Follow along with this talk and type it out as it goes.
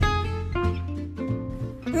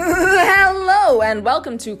Hello and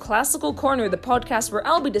welcome to Classical Corner, the podcast where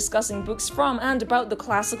I'll be discussing books from and about the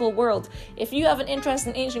classical world. If you have an interest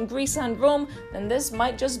in ancient Greece and Rome, then this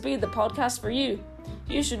might just be the podcast for you.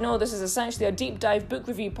 You should know this is essentially a deep dive book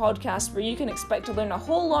review podcast where you can expect to learn a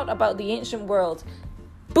whole lot about the ancient world.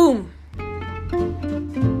 Boom!